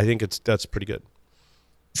 right? I think that's pretty good.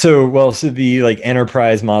 So the like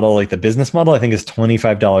enterprise model, like the business model, I think is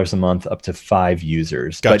 $25 a month up to 5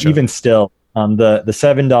 users. Gotcha. But even still, the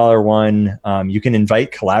 $7 one, you can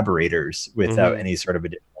invite collaborators without any sort of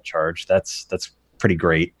additional charge. That's pretty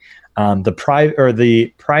great.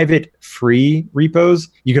 The private free repos,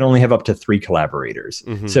 you can only have up to 3 collaborators.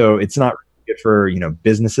 So it's not really good for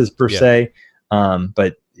businesses per se.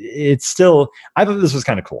 But it's still, I thought this was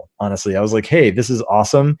kind of cool. Honestly, I was like, hey, this is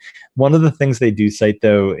awesome. One of the things they do cite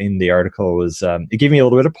though in the article was it gave me a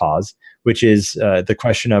little bit of pause, which is the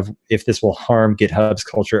question of if this will harm GitHub's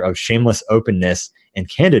culture of shameless openness and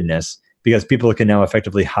candidness, because people can now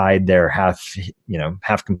effectively hide their half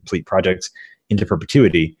complete projects into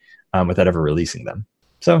perpetuity without ever releasing them.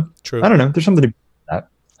 So true. I don't know. There's something to that,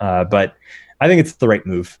 but I think it's the right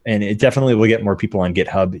move, and it definitely will get more people on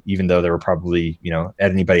GitHub, even though there were probably,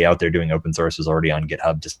 anybody out there doing open source was already on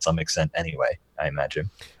GitHub to some extent anyway, I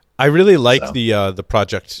imagine. I really like the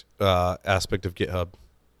project aspect of GitHub.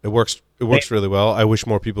 It works really well. I wish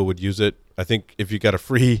more people would use it. I think if you got a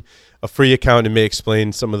free account, it may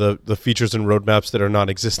explain some of the features and roadmaps that are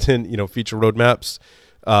non-existent, feature roadmaps.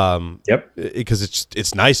 Because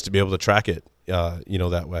it's nice to be able to track it,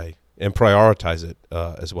 that way. And prioritize it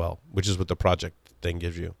as well, which is what the project thing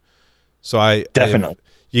gives you. So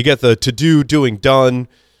you get the to-do, doing, done,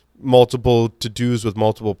 multiple to-dos with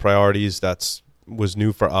multiple priorities. Was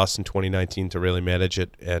new for us in 2019 to really manage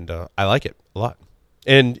it, and I like it a lot.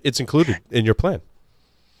 And it's included in your plan.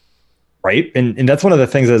 Right, and that's one of the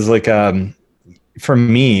things that's like, for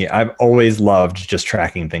me, I've always loved just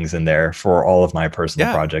tracking things in there for all of my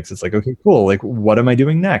personal projects. It's like, okay, cool. Like, what am I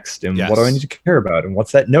doing next? And what do I need to care about? And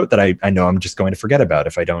what's that note that I know I'm just going to forget about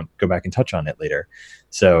if I don't go back and touch on it later?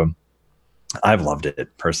 So I've loved it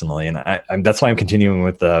personally. And that's why I'm continuing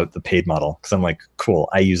with the paid model, because I'm like, cool,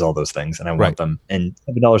 I use all those things and I want them. And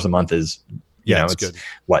 $7 a month is, it's good.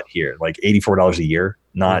 What here? Like $84 a year?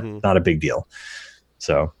 Not a big deal.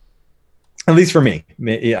 So at least for me,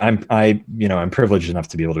 I'm privileged enough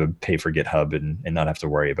to be able to pay for GitHub and not have to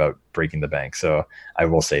worry about breaking the bank. So I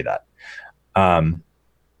will say that.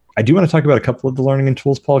 I do want to talk about a couple of the learning and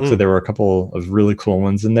tools, Paul, because there were a couple of really cool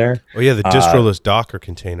ones in there. Oh yeah, the distroless Docker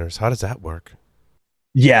containers. How does that work?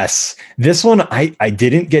 Yes, this one I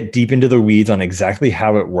didn't get deep into the weeds on exactly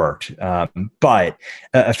how it worked, but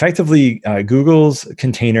effectively Google's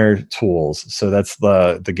container tools. So that's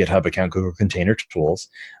the GitHub account, Google Container Tools.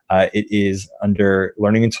 It is under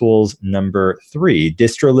Learning and Tools number 3,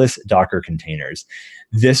 distroless Docker containers.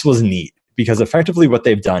 This was neat because effectively what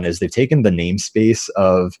they've done is they've taken the namespace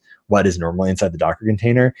of what is normally inside the Docker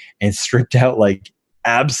container and stripped out like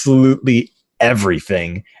absolutely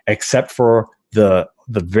everything except for the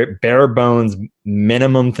bare bones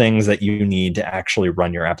minimum things that you need to actually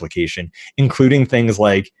run your application, including things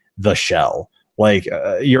like the shell. Like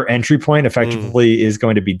your entry point effectively is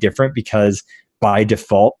going to be different because by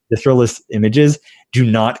default, distroless images do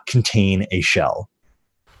not contain a shell.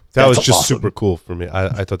 That was just awesome. Super cool for me.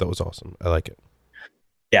 I thought that was awesome. I like it.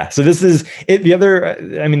 Yeah. So this is it. The other,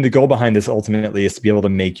 the goal behind this ultimately is to be able to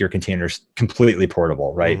make your containers completely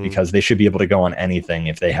portable, right? Because they should be able to go on anything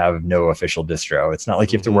if they have no official distro. It's not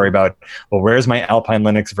like you have to worry about, well, where's my Alpine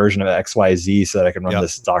Linux version of XYZ so that I can run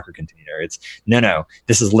this Docker container? It's no.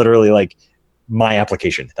 This is literally like my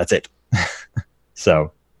application. That's it.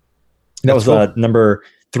 So that was cool. Number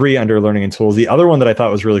 3 under Learning and Tools. The other one that I thought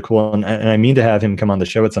was really cool, and I mean to have him come on the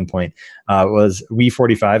show at some point, was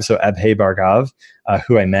We45. So Abhay Bhargav,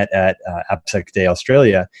 who I met at AppSec Day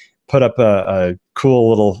Australia, put up a cool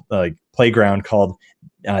little playground called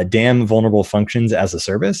Damn Vulnerable Functions as a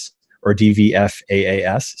Service, or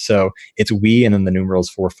DVFAAS. So it's we and then the numerals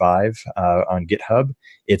 45 on GitHub.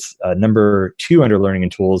 It's number 2 under learning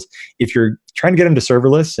and tools. If you're trying to get into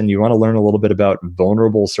serverless and you want to learn a little bit about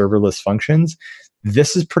vulnerable serverless functions,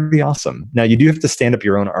 this is pretty awesome. Now, you do have to stand up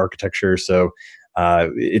your own architecture. So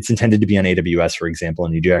it's intended to be on AWS, for example,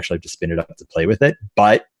 and you do actually have to spin it up to play with it.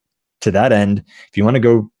 But to that end, if you want to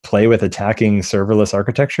go play with attacking serverless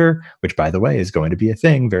architecture, which, by the way, is going to be a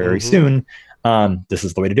thing very soon, this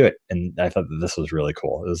is the way to do it. And I thought that this was really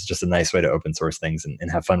cool. It was just a nice way to open source things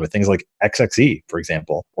and have fun with things like XXE, for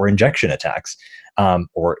example, or injection attacks,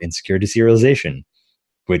 or insecure deserialization,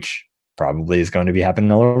 which probably is going to be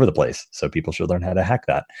happening all over the place. So people should learn how to hack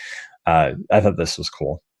that. I thought this was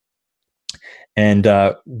cool. And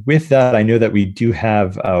with that, I know that we do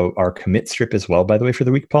have our commit strip as well, by the way, for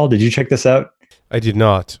the week. Paul, did you check this out? I did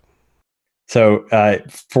not. So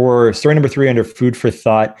for story number 3 under food for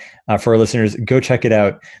thought, for our listeners, go check it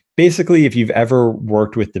out. Basically, if you've ever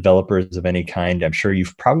worked with developers of any kind, I'm sure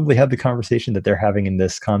you've probably had the conversation that they're having in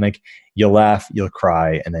this comic. You'll laugh, you'll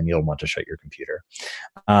cry, and then you'll want to shut your computer.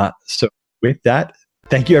 So with that,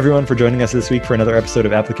 thank you everyone for joining us this week for another episode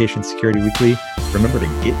of Application Security Weekly. Remember to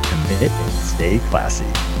git, commit, and stay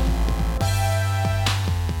classy.